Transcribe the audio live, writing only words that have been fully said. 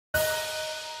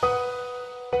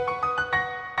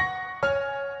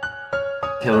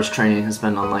Taylor's training has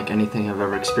been unlike anything I've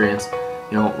ever experienced.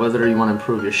 You know, whether you want to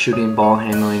improve your shooting, ball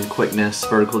handling, quickness,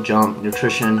 vertical jump,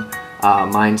 nutrition,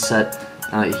 mindset,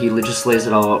 he just lays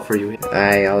it all out for you.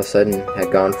 I all of a sudden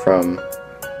had gone from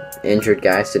injured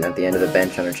guy sitting at the end of the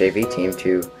bench on our JV team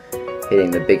to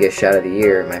hitting the biggest shot of the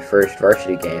year, my first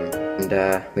varsity game,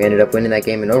 and we ended up winning that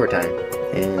game in overtime.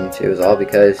 And it was all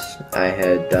because I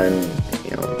had done,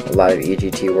 a lot of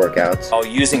EGT workouts.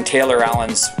 Using Taylor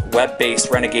Allen's web-based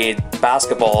Renegade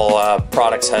basketball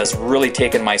products has really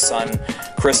taken my son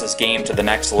Chris's game to the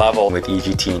next level. With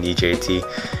EGT and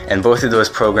EJT, and both of those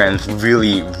programs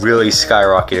really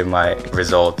skyrocketed my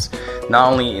results,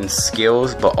 not only in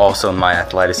skills but also in my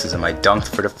athleticism. I dunked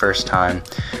for the first time.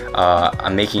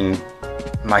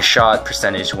 My shot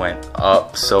percentage went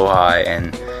up so high,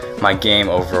 and my game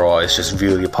overall is just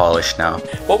really polished now.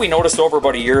 What we noticed over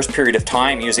about a year's period of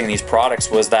time using these products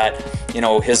was that,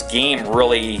 his game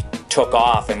really took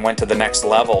off and went to the next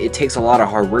level. It takes a lot of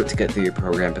hard work to get through your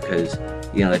program because,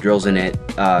 the drills in it,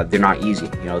 they're not easy.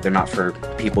 They're not for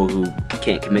people who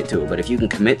can't commit to it. But if you can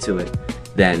commit to it,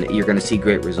 then you're going to see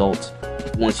great results.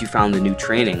 Once you found the new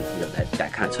training,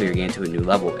 that kind of took your game to a new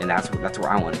level, and that's where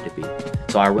I wanted to be.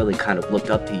 So I really kind of looked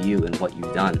up to you and what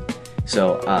you've done.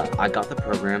 So I got the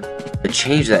program. The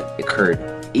change that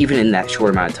occurred, even in that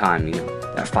short amount of time,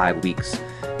 that 5 weeks,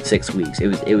 6 weeks,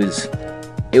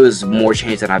 it was more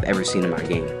change than I've ever seen in my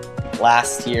game.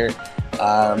 Last year,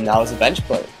 I was a bench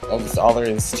player. That's all there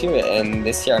is to it. And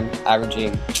this year, I'm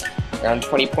averaging around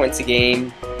 20 points a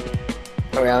game,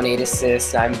 around 8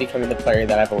 assists. I'm becoming the player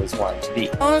that I've always wanted to be.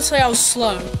 Honestly, I was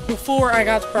slow before I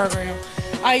got the program.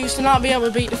 I used to not be able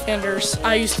to beat defenders.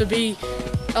 I used to be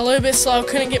a little bit slow,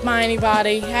 couldn't get by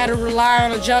anybody, had to rely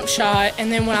on a jump shot, and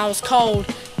then when I was cold,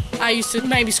 I used to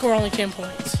maybe score only 10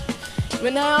 points.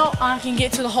 But now I can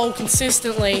get to the hole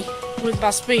consistently with my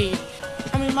speed.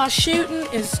 My shooting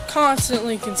is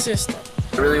constantly consistent.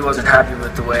 I really wasn't happy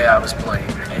with the way I was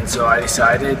playing, and so I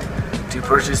decided to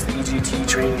purchase the EGT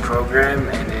training program,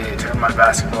 and it turned my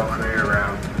basketball career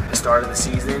around. I started the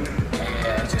season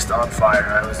and just on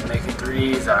fire. I was making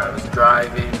threes, I was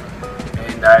driving,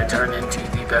 and I turned into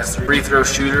the best free throw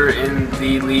shooter in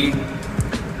the league.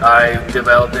 I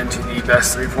developed into the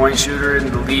best three-point shooter in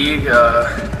the league,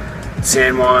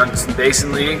 San Juan's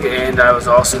Basin League, and I was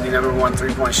also the #1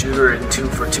 three-point shooter in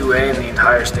 2x2A in the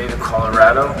entire state of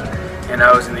Colorado, and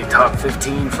I was in the top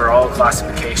 15 for all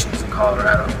classifications in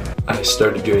Colorado. I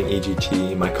started doing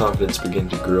EGT, my confidence began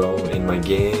to grow in my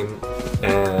game,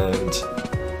 and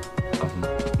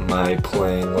my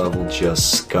playing level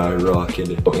just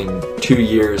skyrocketed. In 2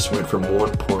 years, went from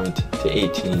 1 point to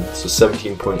 18, so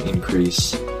 17-point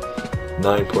increase,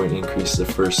 9-point increase the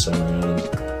first summer, and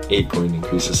 8-point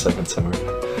increase the second summer.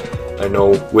 I know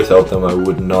without them I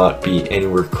would not be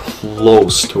anywhere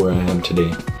close to where I am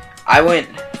today. I went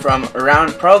from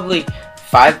around probably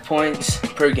 5 points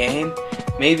per game,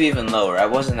 maybe even lower, I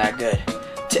wasn't that good,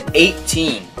 to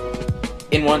 18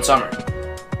 in 1 summer.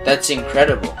 That's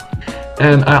incredible.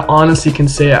 And I honestly can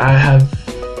say I have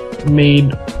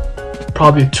made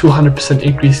probably a 200%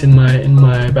 increase in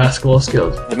my basketball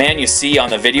skills. The man you see on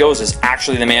the videos is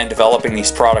actually the man developing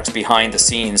these products behind the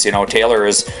scenes. Taylor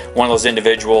is one of those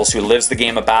individuals who lives the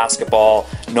game of basketball.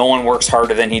 No one works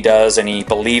harder than he does, and he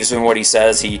believes in what he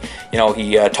says. He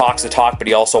talks the talk, but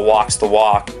he also walks the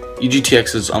walk.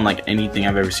 EGTX is unlike anything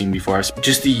I've ever seen before.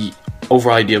 Just the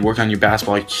overall idea of working on your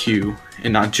basketball IQ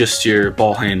and not just your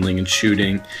ball handling and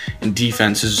shooting and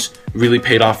defense has really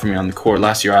paid off for me on the court.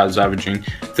 Last year I was averaging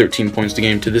 13 points a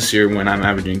game to this year when I'm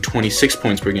averaging 26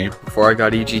 points per game. Before I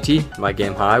got EGT, my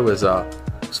game high was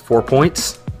 4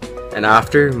 points, and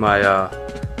after my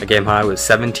game high was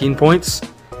 17 points,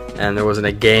 and there wasn't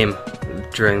a game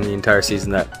during the entire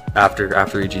season that after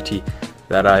EGT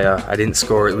that I didn't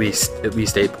score at least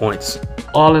 8 points.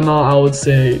 All in all, I would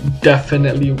say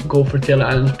definitely go for Taylor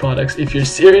Allen's products. If you're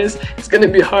serious, it's going to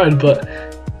be hard, but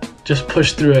just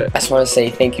push through it. I just want to say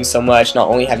thank you so much. Not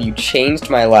only have you changed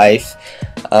my life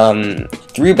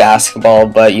through basketball,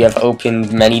 but you have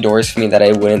opened many doors for me that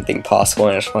I wouldn't think possible,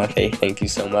 and I just want to say thank you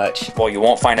so much. Well, you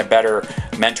won't find a better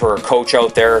mentor or coach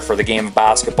out there for the game of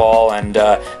basketball, and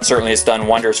certainly it's done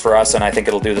wonders for us, and I think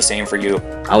it'll do the same for you.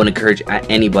 I would encourage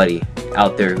anybody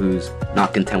out there who's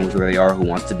not content with where they are, who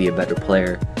wants to be a better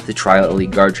player, to try out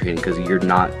elite guard training, because you're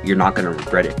not going to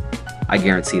regret it. I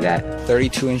guarantee that.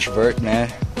 32-inch vert,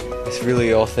 man. It's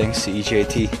really all thanks to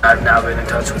EJT. I've now been in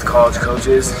touch with college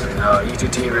coaches.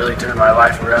 EJT really turned my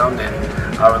life around,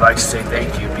 and I would like to say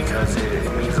thank you because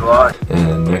it means a lot.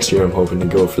 And next year I'm hoping to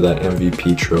go for that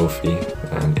MVP trophy.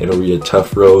 And it'll be a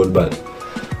tough road, but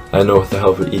I know with the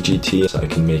help of EGT, I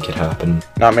can make it happen.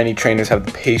 Not many trainers have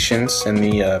the patience and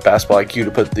the basketball IQ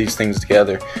to put these things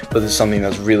together, but this is something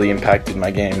that's really impacted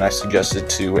my game, and I suggest it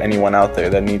to anyone out there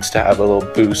that needs to have a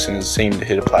little boost and is aiming to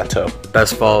hit a plateau.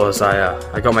 Best of all is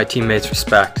I got my teammates'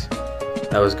 respect.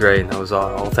 That was great. That was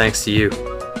all thanks to you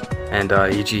and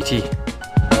EGT.